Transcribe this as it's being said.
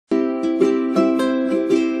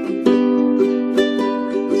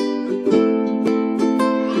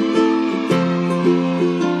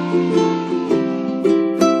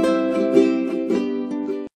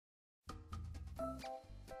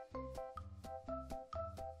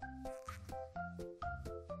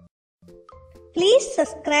Please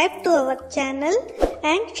subscribe to our channel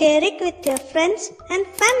and share it with your friends and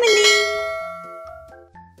family.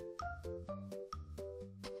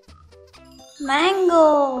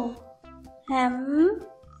 Mango. M-A-N-G-O.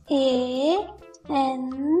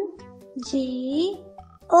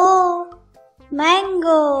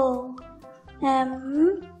 Mango. M-A-N-G-O.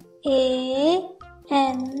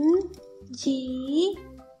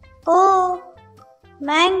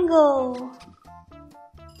 Mango.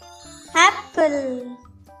 Apple.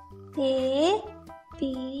 A-P-P-L-E.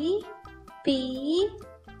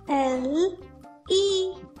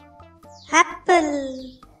 Apple.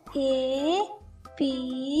 A-P-P-L-E.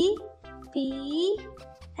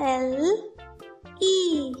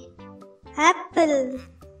 Apple.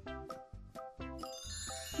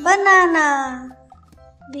 Banana.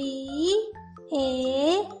 B-A-N-A-N-A.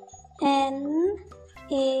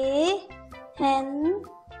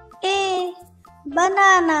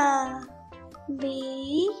 Banana.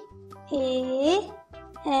 B-A-N-A-N-A.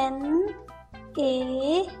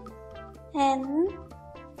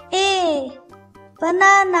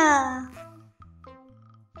 Banana.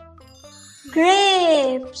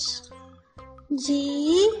 Grapes.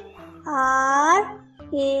 G-R-A-P-E-S.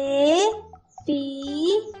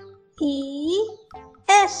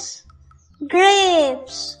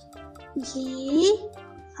 Grapes. G-R-A-P-E-S.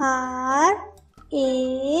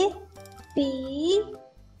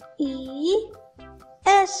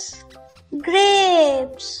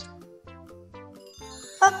 Grapes.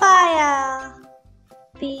 Papaya.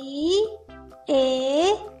 P-A-P-A-Y-A.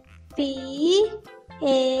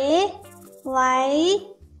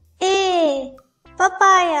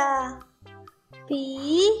 Papaya.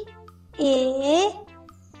 P-A-P-A-Y-A.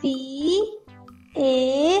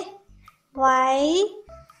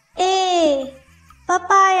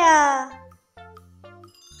 Papaya.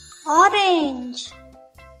 Orange.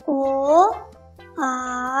 O-R-A-N-G-E.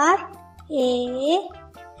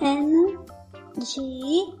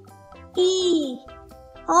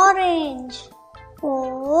 Orange.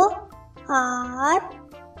 O-R-A-N-G-E.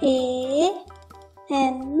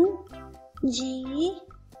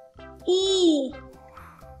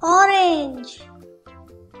 Orange.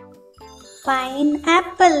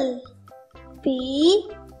 Pineapple.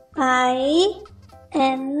 P-I-N-E-A-P-P-L-E.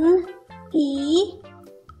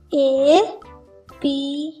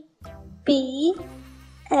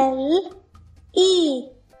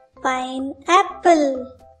 Pineapple.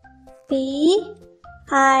 P-I-N-E-A-P-P-L-E.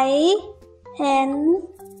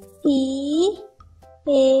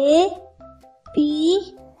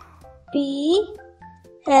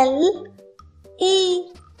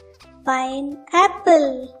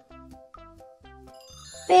 Pineapple.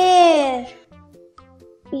 Pear.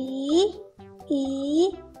 P-E-A-R.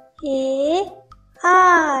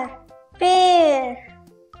 Pear.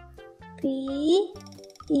 P-E-A-R.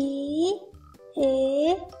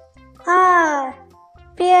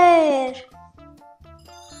 Pear.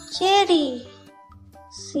 Cherry.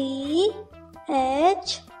 C-H-E-R-R-Y.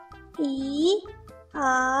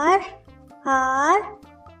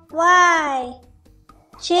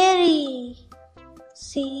 Cherry.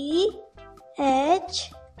 C-H-E-R-R-Y.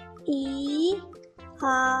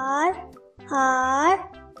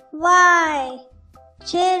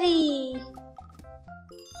 Cherry.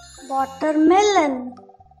 Watermelon.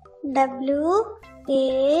 W-A-T-E-R-M-E-L-O-N.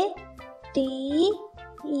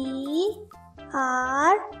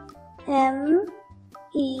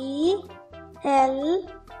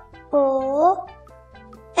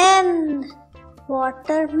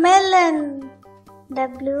 Watermelon.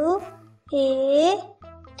 W-A-T-E-R-M-E-L-O-N.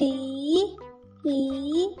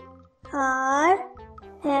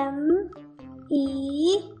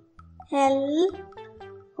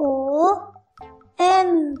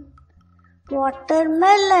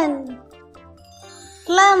 Watermelon.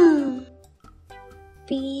 Plum.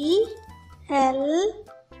 P-L-U-M.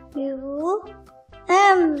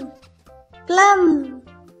 Plum.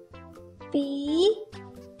 P-L-U-M.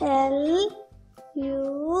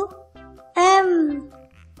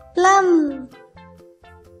 Plum.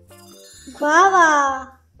 Guava.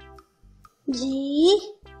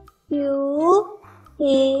 G-U-A-V-A.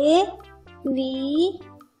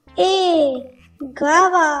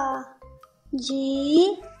 Guava.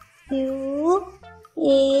 G-U-A-V-A.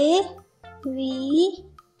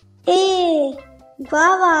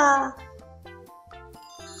 Guava.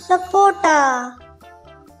 Sapota.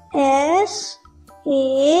 S-A-P-O-T-A.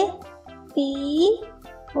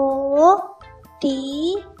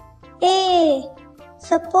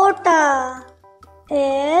 Sapota.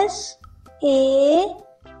 S-A-P-O-T-A.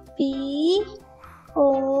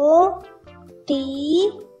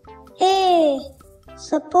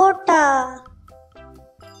 Sapota.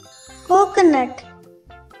 coconut.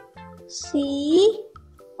 C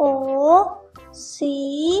O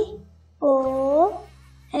C O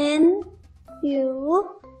N U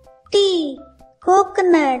T,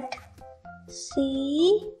 coconut.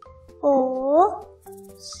 C O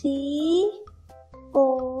C O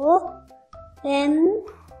N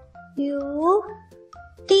U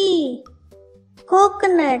T,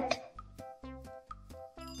 coconut.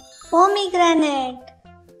 Pomegranate.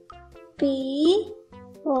 P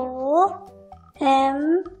O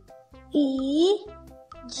M E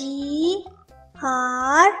G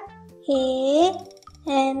R A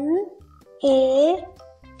N A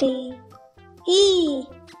T E,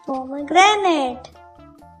 pomegranate.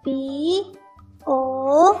 P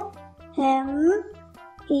O M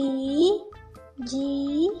E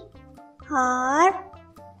G R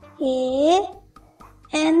A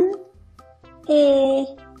N A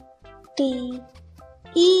T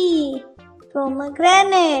E,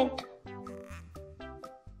 pomegranate.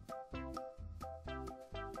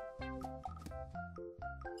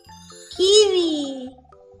 Kiwi.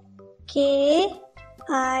 K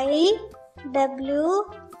I W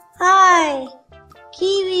I,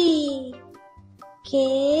 kiwi.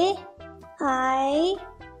 K I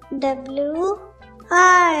W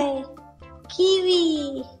I,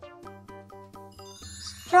 kiwi.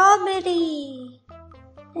 Strawberry.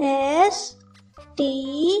 S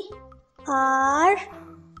T R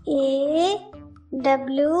A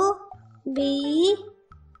W B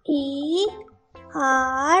E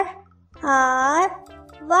R R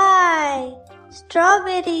Y,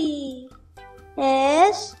 strawberry.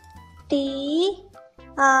 S T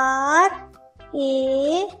R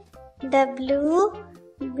A W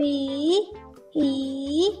B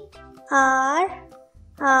E R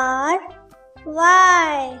R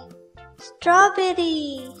Y,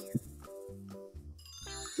 strawberry.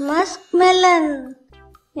 Muskmelon.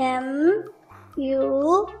 M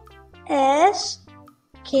U S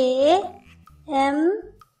K M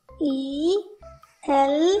E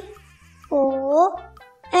L O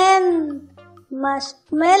N,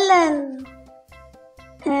 muskmelon.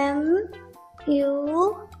 M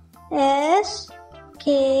U S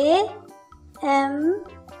K M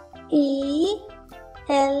E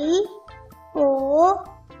L O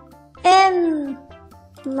N,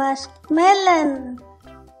 muskmelon.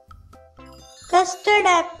 Custard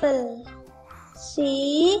apple.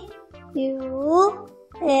 C U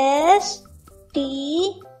S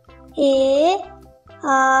T A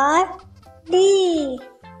R D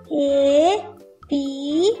A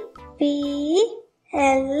P P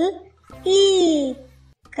L E,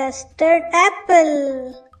 custard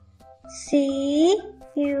apple. C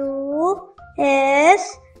U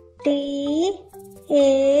S T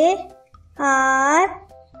A R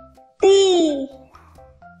D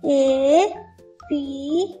A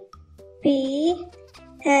P P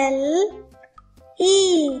L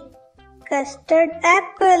E, custard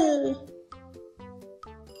apple.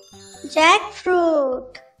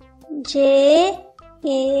 Jackfruit. J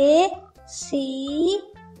A C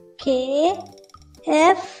K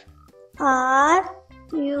F R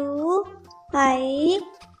U I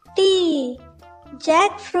T,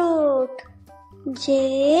 jackfruit.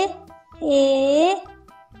 J A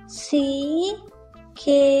C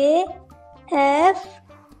K F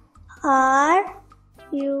R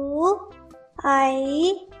U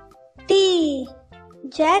I T,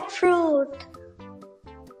 jackfruit.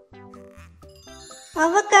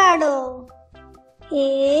 Avocado.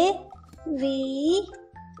 A V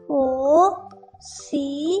O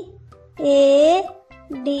C A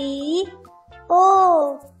D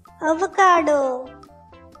O, avocado.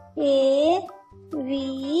 A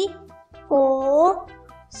V O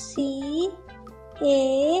C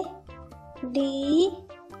A D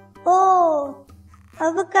O,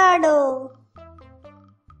 avocado.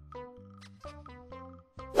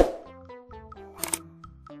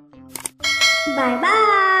 Bye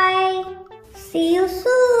bye. See you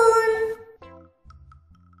soon.